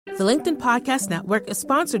The LinkedIn Podcast Network is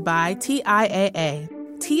sponsored by TIAA.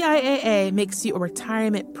 TIAA makes you a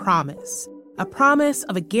retirement promise, a promise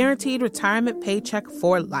of a guaranteed retirement paycheck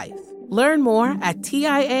for life. Learn more at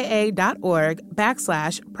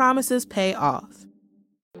TIAA.org/promises pay off.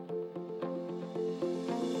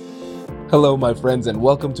 Hello, my friends, and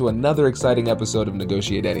welcome to another exciting episode of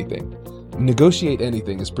Negotiate Anything. Negotiate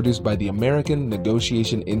Anything is produced by the American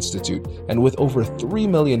Negotiation Institute, and with over 3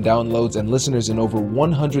 million downloads and listeners in over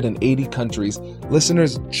 180 countries,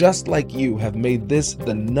 listeners just like you have made this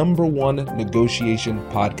the #1 negotiation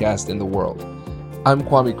podcast in the world. I'm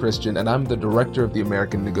Kwame Christian, and I'm the director of the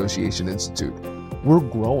American Negotiation Institute. We're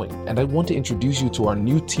growing, and I want to introduce you to our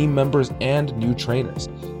new team members and new trainers.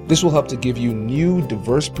 This will help to give you new,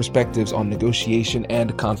 diverse perspectives on negotiation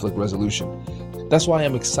and conflict resolution. That's why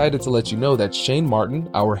I'm excited to let you know that Shane Martin,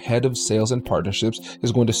 our head of sales and partnerships,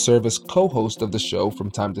 is going to serve as co-host of the show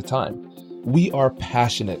from time to time. We are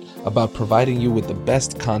passionate about providing you with the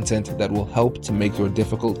best content that will help to make your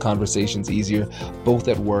difficult conversations easier, both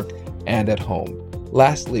at work and at home.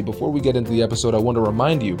 Lastly, before we get into the episode, I want to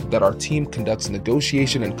remind you that our team conducts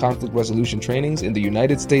negotiation and conflict resolution trainings in the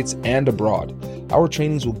United States and abroad. Our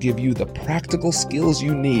trainings will give you the practical skills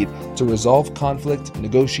you need to resolve conflict,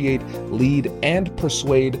 negotiate, lead, and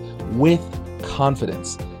persuade with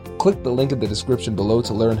confidence. Click the link in the description below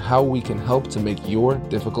to learn how we can help to make your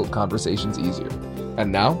difficult conversations easier.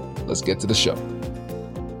 And now, let's get to the show.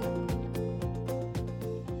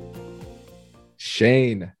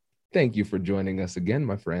 Shane, thank you for joining us again,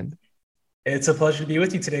 my friend. It's a pleasure to be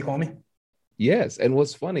with you today, Kwame. Yes. And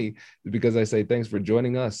what's funny is because I say thanks for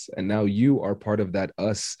joining us, and now you are part of that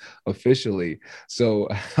us officially. So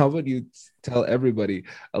how about you tell everybody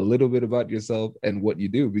a little bit about yourself and what you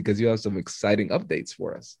do, because you have some exciting updates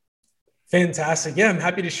for us. Fantastic. Yeah, I'm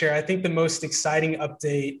happy to share. I think the most exciting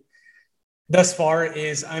update thus far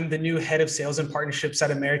is I'm the new head of sales and partnerships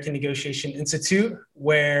at American Negotiation Institute,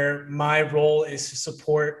 where my role is to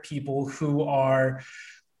support people who are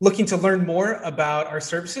looking to learn more about our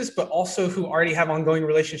services, but also who already have ongoing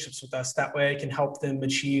relationships with us. That way I can help them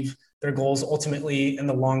achieve their goals ultimately in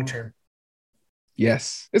the long term.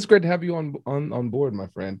 Yes, it's great to have you on board, my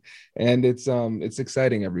friend. And it's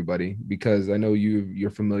exciting, everybody, because I know you're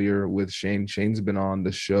familiar with Shane. Shane's been on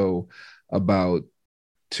the show about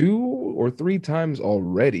 2 or 3 times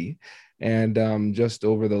already. And just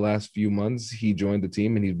over the last few months, he joined the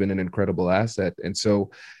team and he's been an incredible asset. And so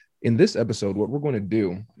in this episode, what we're going to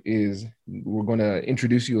do is we're going to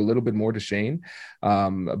introduce you a little bit more to Shane,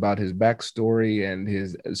 about his backstory and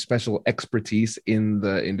his special expertise in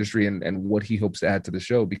the industry and what he hopes to add to the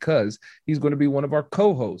show, because he's going to be one of our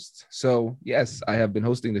co-hosts. So yes, I have been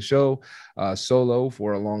hosting the show solo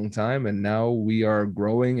for a long time, and now we are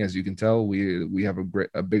growing. As you can tell, we have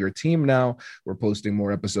a bigger team now. We're posting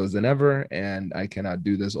more episodes than ever, and I cannot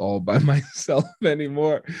do this all by myself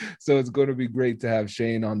anymore. So it's going to be great to have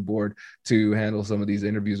Shane on board to handle some of these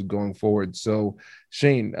interviews going forward. So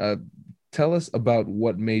Shane, tell us about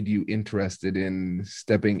what made you interested in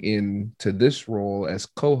stepping into this role as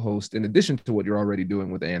co-host, in addition to what you're already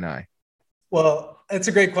doing with ANI. Well, that's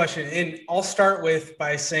a great question. And I'll start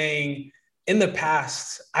by saying, in the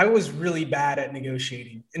past, I was really bad at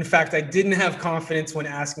negotiating. In fact, I didn't have confidence when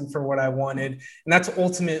asking for what I wanted. And that's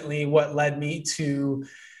ultimately what led me to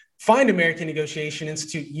find American Negotiation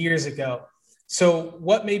Institute years ago. So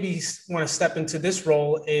what made me want to step into this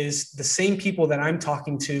role is the same people that I'm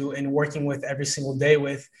talking to and working with every single day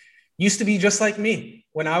with used to be just like me.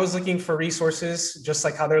 When I was looking for resources, just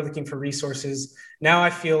like how they're looking for resources, now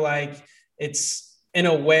I feel like it's, in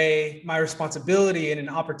a way, my responsibility and an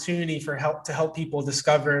opportunity to help people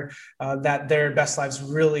discover that their best lives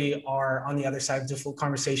really are on the other side of difficult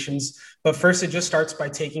conversations. But first, it just starts by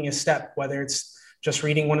taking a step, whether it's just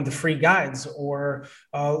reading one of the free guides or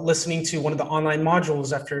listening to one of the online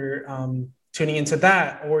modules after tuning into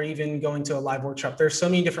that, or even going to a live workshop. There's so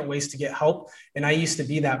many different ways to get help, and I used to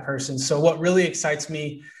be that person. So what really excites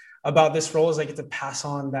me about this role is I get to pass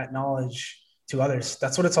on that knowledge to others.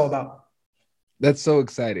 That's what it's all about. That's so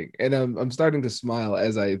exciting. And I'm starting to smile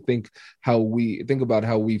as I think about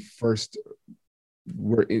how we first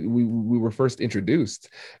were first introduced,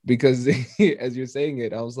 because as you're saying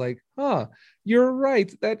it, I was like, you're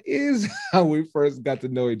right. That is how we first got to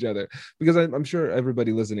know each other. Because I'm sure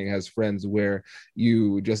everybody listening has friends where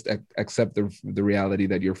you just accept the reality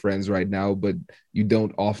that you're friends right now, but you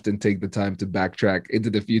don't often take the time to backtrack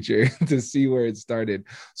into the future to see where it started.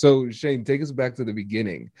 So Shane, take us back to the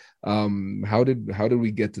beginning. How did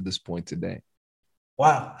we get to this point today?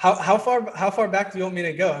 Wow. How far back do you want me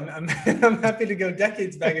to go? I'm happy to go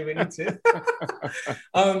decades back if we need to.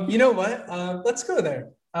 You know what? Let's go there.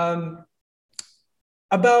 Um,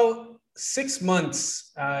 about 6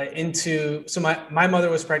 months so my mother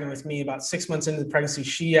was pregnant with me. About 6 months into the pregnancy,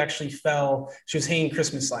 she actually fell. She was hanging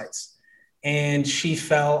Christmas lights and she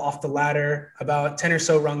fell off the ladder about 10 or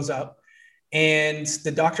so rungs up. And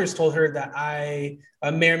the doctors told her that I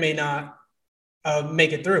may or may not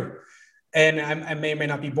make it through. And I may or may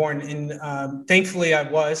not be born. And thankfully I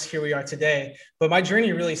was. Here we are today. But my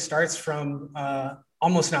journey really starts from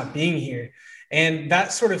almost not being here. And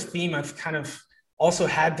that sort of theme I've kind of also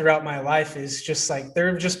had throughout my life is just like, there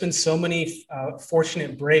have just been so many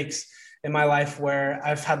fortunate breaks in my life where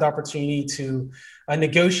I've had the opportunity to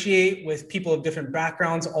negotiate with people of different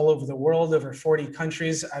backgrounds all over the world, over 40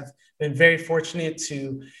 countries. I've been very fortunate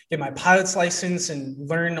to get my pilot's license and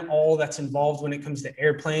learn all that's involved when it comes to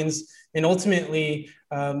airplanes. And ultimately,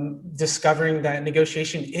 discovering that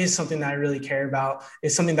negotiation is something that I really care about,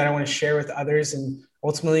 is something that I want to share with others. And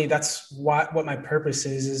ultimately, that's what my purpose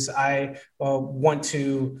is I want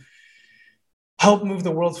to help move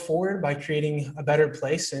the world forward by creating a better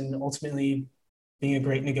place and ultimately being a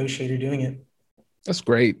great negotiator doing it. That's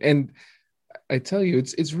great. And I tell you,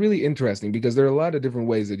 it's really interesting because there are a lot of different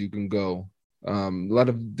ways that you can go, a lot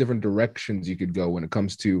of different directions you could go when it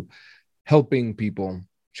comes to helping people,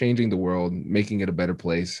 changing the world, making it a better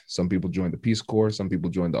place. Some people join the Peace Corps, some people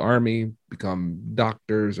join the Army, become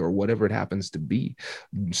doctors or whatever it happens to be,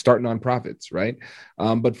 start nonprofits, right?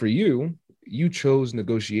 But for you, you chose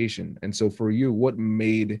negotiation. And so for you, what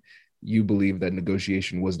made you believe that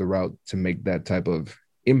negotiation was the route to make that type of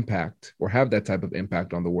impact or have that type of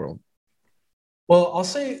impact on the world? Well, I'll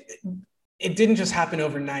say it didn't just happen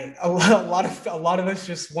overnight. A lot of us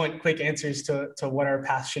just want quick answers to what our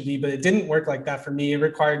path should be, but it didn't work like that for me. It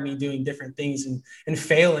required me doing different things and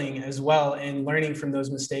failing as well and learning from those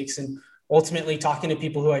mistakes and ultimately talking to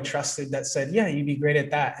people who I trusted that said, yeah, you'd be great at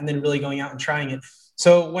that. And then really going out and trying it.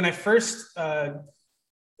 So when I first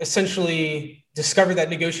essentially discovered that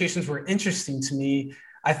negotiations were interesting to me,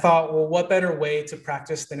 I thought, well, what better way to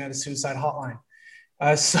practice than at a suicide hotline?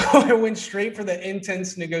 So I went straight for the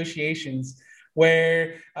intense negotiations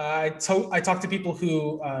where I talked to people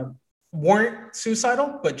who weren't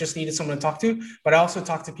suicidal, but just needed someone to talk to. But I also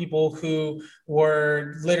talked to people who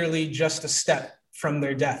were literally just a step from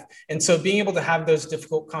their death. And so being able to have those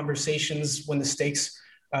difficult conversations when the stakes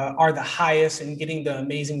are the highest and getting the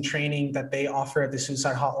amazing training that they offer at the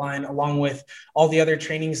suicide hotline, along with all the other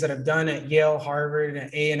trainings that I've done at Yale, Harvard,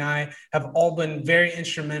 and ANI, have all been very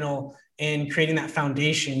instrumental in creating that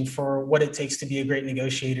foundation for what it takes to be a great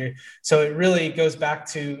negotiator. So it really goes back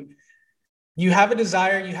to, you have a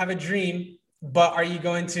desire, you have a dream, but are you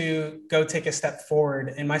going to go take a step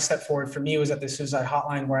forward? And my step forward for me was at the suicide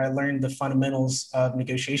hotline, where I learned the fundamentals of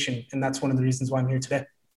negotiation. And that's one of the reasons why I'm here today.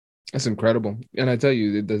 That's incredible. And I tell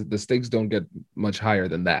you, the stakes don't get much higher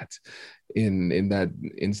than that in that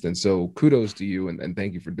instance. So kudos to you and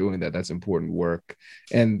thank you for doing that. That's important work.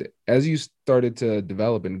 And as you started to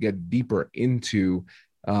develop and get deeper into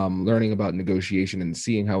learning about negotiation and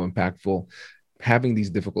seeing how impactful having these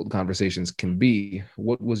difficult conversations can be,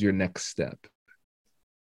 what was your next step?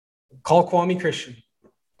 Call Kwame Christian.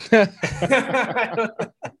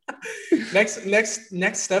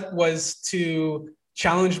 Next step was to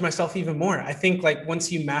challenge myself even more. I think like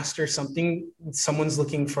once you master something, someone's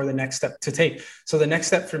looking for the next step to take. So the next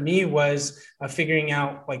step for me was figuring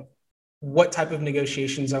out like what type of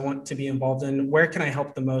negotiations I want to be involved in. Where can I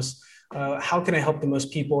help the most? How can I help the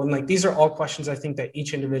most people? And like, these are all questions I think that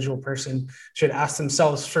each individual person should ask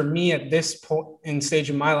themselves. For me at this point in stage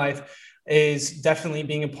in my life is definitely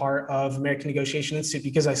being a part of American Negotiation Institute,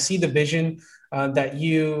 because I see the vision that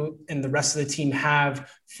you and the rest of the team have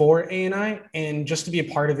for ANI, and just to be a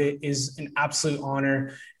part of it is an absolute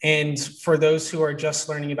honor. And for those who are just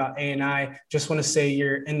learning about ANI, just want to say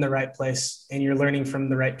you're in the right place and you're learning from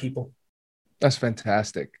the right people. That's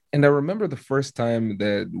fantastic. And I remember the first time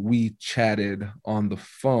that we chatted on the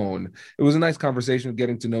phone, it was a nice conversation,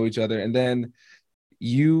 getting to know each other. And then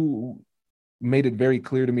you made it very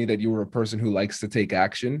clear to me that you were a person who likes to take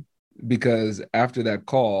action, because after that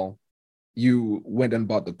call, you went and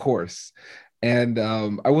bought the course. And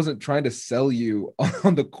I wasn't trying to sell you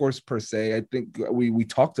on the course per se. I think we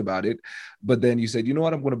talked about it, but then you said, you know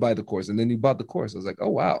what, I'm going to buy the course. And then you bought the course. I was like, oh,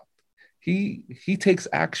 wow, he takes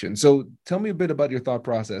action. So tell me a bit about your thought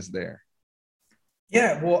process there.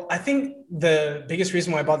 Yeah, well, I think the biggest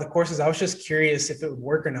reason why I bought the course is I was just curious if it would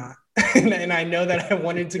work or not. And I know that I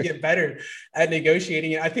wanted to get better at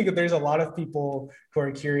negotiating. I think that there's a lot of people who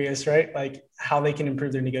are curious, right? Like how they can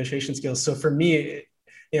improve their negotiation skills. So for me,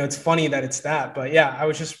 it's funny that it's that. But yeah, I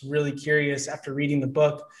was just really curious after reading the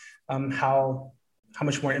book, how how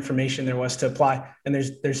much more information there was to apply. And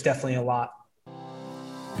there's definitely a lot.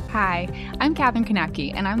 Hi, I'm Katherine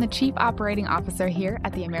Kanapke, and I'm the Chief Operating Officer here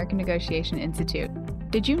at the American Negotiation Institute.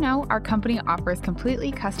 Did you know our company offers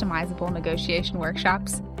completely customizable negotiation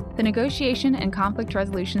workshops? The negotiation and conflict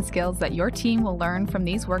resolution skills that your team will learn from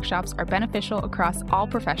these workshops are beneficial across all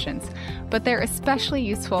professions, but they're especially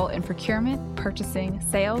useful in procurement, purchasing,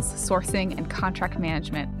 sales, sourcing, and contract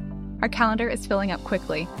management. Our calendar is filling up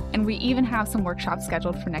quickly, and we even have some workshops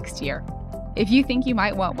scheduled for next year. If you think you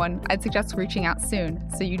might want one, I'd suggest reaching out soon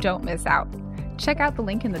so you don't miss out. Check out the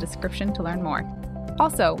link in the description to learn more.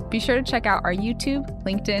 Also, be sure to check out our YouTube,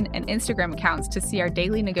 LinkedIn, and Instagram accounts to see our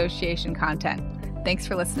daily negotiation content. Thanks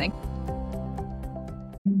for listening.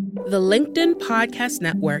 The LinkedIn Podcast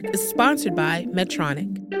Network is sponsored by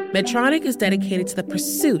Medtronic. Medtronic is dedicated to the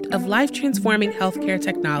pursuit of life-transforming healthcare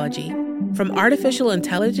technology. From artificial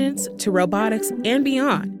intelligence to robotics and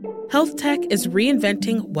beyond, health tech is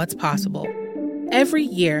reinventing what's possible. Every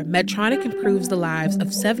year, Medtronic improves the lives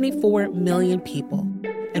of 74 million people,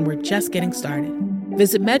 and we're just getting started.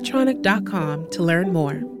 Visit Medtronic.com to learn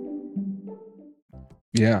more.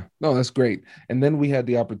 Yeah, no, that's great. And then we had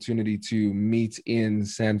the opportunity to meet in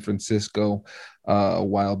San Francisco a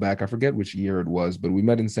while back. I forget which year it was, but we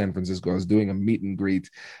met in San Francisco. I was doing a meet and greet,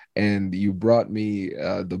 and you brought me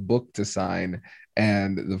the book to sign.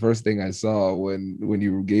 And the first thing I saw when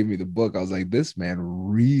you gave me the book, I was like, this man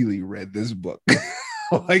really read this book.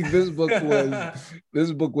 Like this book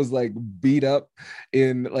was like beat up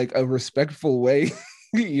in like a respectful way.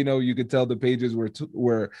 You know, you could tell the pages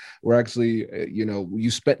were actually,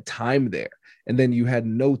 you spent time there, and then you had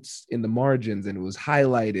notes in the margins and it was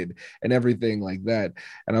highlighted and everything like that.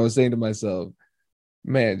 And I was saying to myself,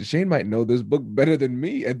 man, Shane might know this book better than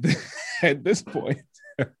me at this point.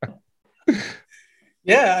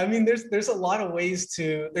 Yeah, I mean, there's a lot of ways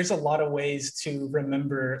to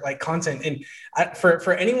remember like content, and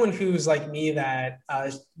for anyone who's like me that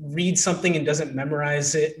reads something and doesn't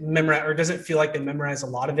memorize or doesn't feel like they memorize a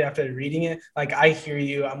lot of it after reading it. Like, I hear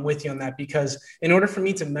you, I'm with you on that, because in order for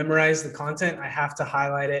me to memorize the content, I have to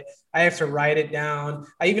highlight it, I have to write it down,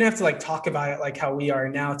 I even have to like talk about it like how we are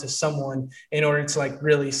now to someone in order to like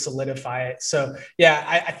really solidify it. So yeah,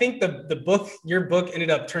 I think your book ended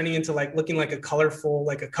up turning into like looking like a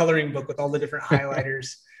coloring book with all the different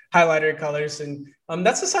highlighter colors. And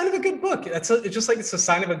that's a sign of a good book. It's just like it's a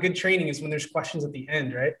sign of a good training is when there's questions at the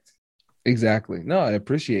end, right? Exactly. No, I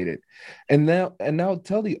appreciate it. And now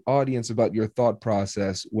tell the audience about your thought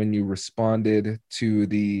process when you responded to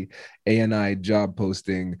the ANI job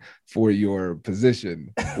posting for your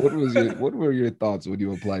position. What were your thoughts when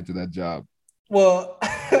you applied to that job? Well,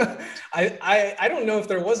 I don't know if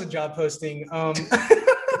there was a job posting.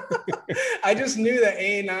 I just knew that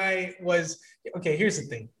ANI was okay. Here's the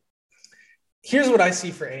thing. Here's what I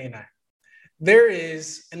see for ANI. There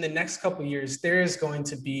is, in the next couple of years, there is going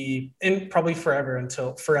to be, and probably forever and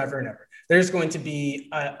ever, there's going to be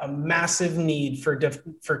a massive need for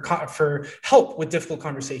help with difficult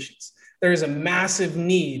conversations. There is a massive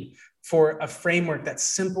need for a framework that's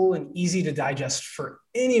simple and easy to digest for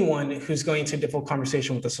anyone who's going to a difficult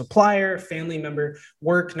conversation with a supplier, family member,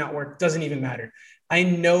 work, not work, doesn't even matter. I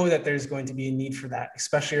know that there's going to be a need for that,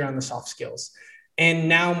 especially around the soft skills. And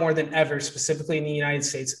now more than ever, specifically in the United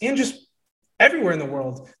States and just everywhere in the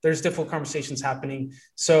world, there's difficult conversations happening.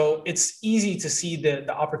 So it's easy to see the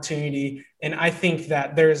opportunity. And I think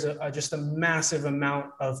that there's just a massive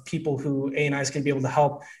amount of people who ANI is going to be able to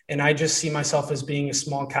help. And I just see myself as being a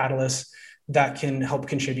small catalyst that can help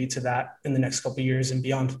contribute to that in the next couple of years and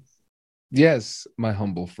beyond. Yes, my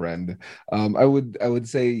humble friend. I would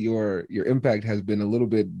say your impact has been a little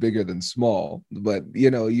bit bigger than small, but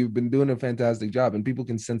you've been doing a fantastic job, and people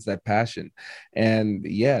can sense that passion. And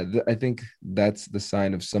yeah, I think that's the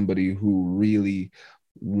sign of somebody who really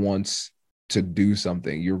wants to do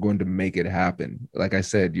something. You're going to make it happen. Like I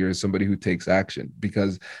said, you're somebody who takes action,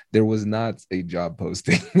 because there was not a job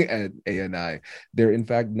posting at ANI. There, in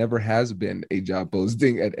fact, never has been a job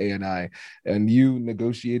posting at ANI. And you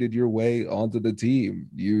negotiated your way onto the team.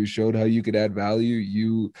 You showed how you could add value.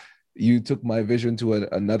 You took my vision to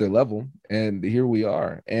another level, and here we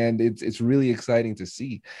are. And it's really exciting to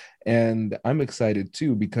see. And I'm excited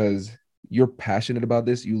too, because you're passionate about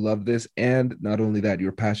this, you love this, and not only that,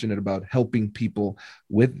 you're passionate about helping people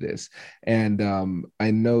with this. And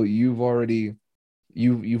I know you've already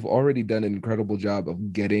done an incredible job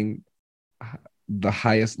of getting the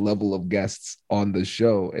highest level of guests on the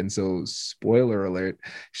show. And so, spoiler alert,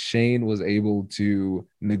 Shane was able to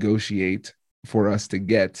negotiate for us to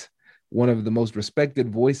get one of the most respected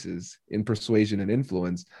voices in persuasion and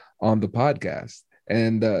influence on the podcast.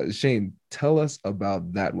 And Shane, Tell us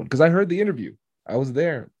about that one, because I heard the interview. I was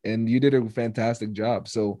there, and you did a fantastic job.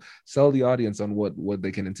 So sell the audience on what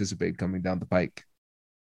they can anticipate coming down the pike.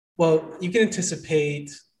 Well, you can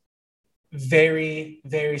anticipate very,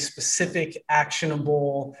 very specific,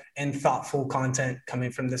 actionable, and thoughtful content coming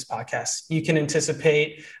from this podcast. You can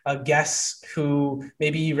anticipate guests who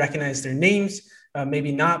maybe you recognize their names,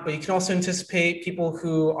 maybe not, but you can also anticipate people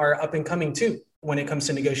who are up and coming too when it comes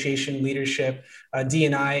to negotiation, leadership,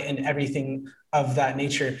 D&I, and everything of that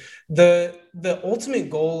nature. The ultimate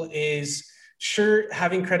goal is, sure,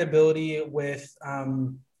 having credibility with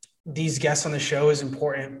these guests on the show is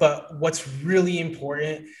important, but what's really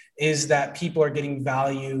important is that people are getting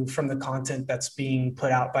value from the content that's being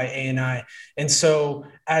put out by ANI. And so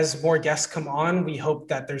as more guests come on, we hope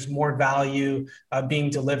that there's more value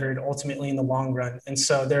being delivered ultimately in the long run. And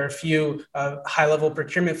so there are a few high-level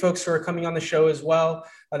procurement folks who are coming on the show as well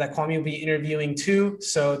that Kwame will be interviewing too.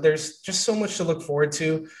 So there's just so much to look forward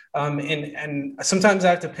to. And sometimes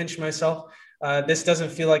I have to pinch myself. This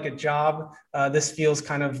doesn't feel like a job. This feels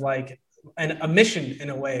kind of like a mission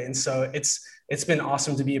in a way. And so it's been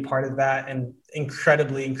awesome to be a part of that, and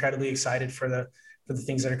incredibly excited for the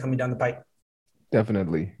things that are coming down the pipe.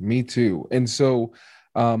 Definitely. Me too. And so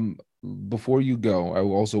before you go, I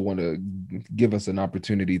also want to give us an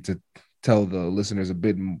opportunity to tell the listeners a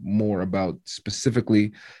bit more about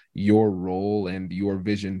specifically your role and your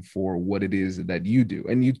vision for what it is that you do.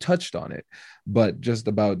 And you touched on it, but just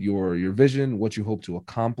about your vision, what you hope to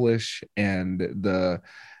accomplish, and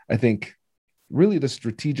I think really the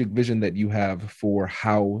strategic vision that you have for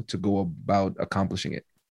how to go about accomplishing it.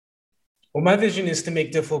 Well, my vision is to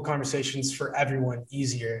make difficult conversations for everyone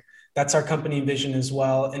easier. That's our company vision as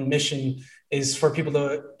well. And mission is for people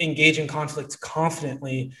to engage in conflict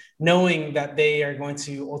confidently, knowing that they are going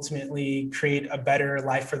to ultimately create a better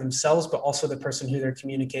life for themselves, but also the person who they're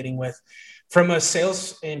communicating with. From a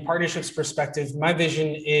sales and partnerships perspective, my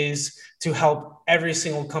vision is to help every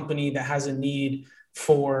single company that has a need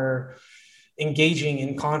for engaging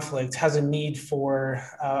in conflict, has a need for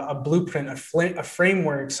a blueprint, a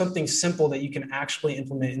framework, something simple that you can actually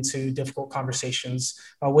implement into difficult conversations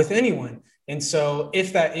with anyone. And so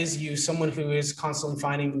if that is you, someone who is constantly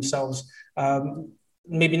finding themselves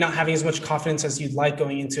maybe not having as much confidence as you'd like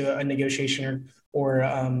going into a negotiation or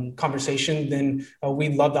conversation, then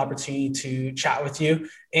we'd love the opportunity to chat with you.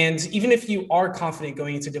 And even if you are confident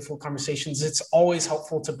going into difficult conversations, it's always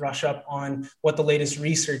helpful to brush up on what the latest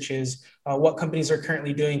research is, what companies are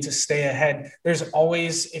currently doing to stay ahead. There's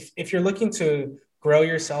always, if you're looking to grow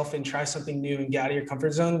yourself and try something new and get out of your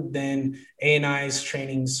comfort zone, then ANI's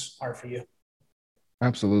trainings are for you.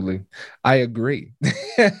 Absolutely. I agree.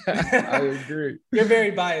 I agree. You're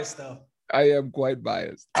very biased though. I am quite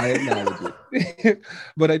biased. I acknowledge it.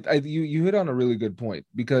 But you hit on a really good point,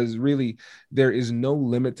 because really there is no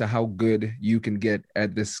limit to how good you can get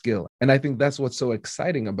at this skill. And I think that's what's so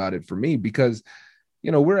exciting about it for me, because,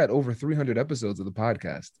 you know, we're at over 300 episodes of the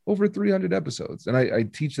podcast, over 300 episodes. And I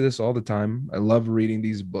teach this all the time. I love reading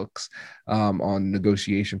these books on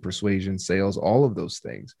negotiation, persuasion, sales, all of those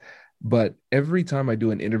things. But every time I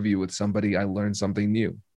do an interview with somebody, I learn something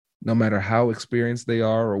new. No matter how experienced they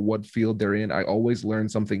are or what field they're in, I always learn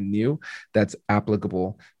something new that's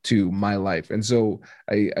applicable to my life. And so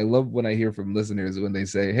I love when I hear from listeners when they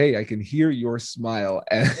say, hey, I can hear your smile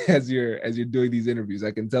as you're doing these interviews.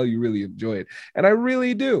 I can tell you really enjoy it. And I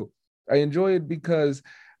really do. I enjoy it because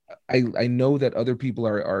I know that other people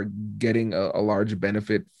are getting a large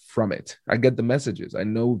benefit from it. I get the messages. I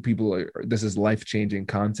know this is life-changing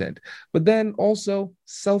content. But then also,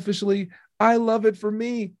 selfishly, I love it for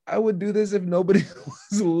me. I would do this if nobody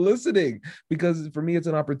was listening, because for me, it's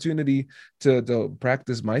an opportunity to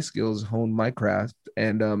practice my skills, hone my craft,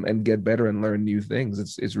 and get better and learn new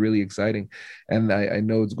things. It's really exciting. And I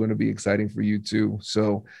know it's going to be exciting for you too.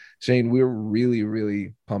 So Shane, we're really,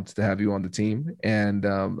 really pumped to have you on the team. And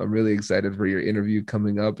I'm really excited for your interview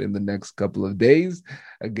coming up in the next couple of days.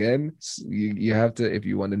 Again, you have to, if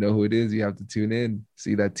you want to know who it is, you have to tune in,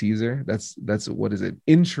 see that teaser. That's what is it?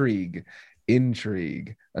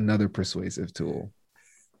 Intrigue, another persuasive tool.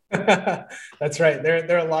 That's right.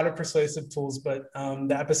 There are a lot of persuasive tools, but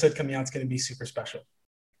the episode coming out is going to be super special.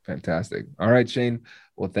 Fantastic. All right, Shane.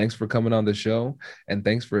 Well, thanks for coming on the show, and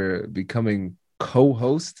thanks for becoming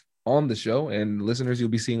co-host on the show. And listeners, you'll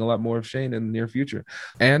be seeing a lot more of Shane in the near future.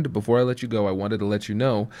 And before I let you go, I wanted to let you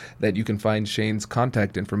know that you can find Shane's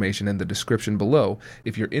contact information in the description below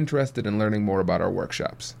if you're interested in learning more about our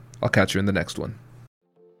workshops. I'll catch you in the next one.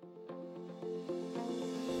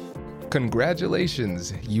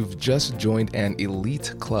 Congratulations! You've just joined an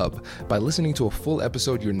elite club. By listening to a full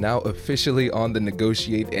episode, you're now officially on the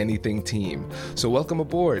Negotiate Anything team. So welcome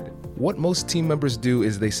aboard. What most team members do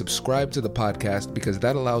is they subscribe to the podcast because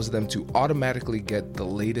that allows them to automatically get the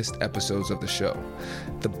latest episodes of the show.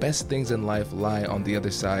 The best things in life lie on the other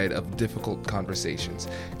side of difficult conversations.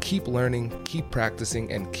 Keep learning, keep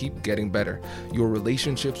practicing, and keep getting better. Your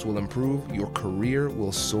relationships will improve, your career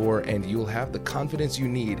will soar, and you'll have the confidence you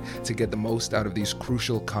need to get the most out of these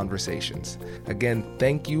crucial conversations. Again,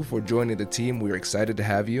 thank you for joining the team. We're excited to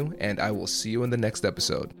have you, and I will see you in the next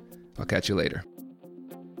episode. I'll catch you later.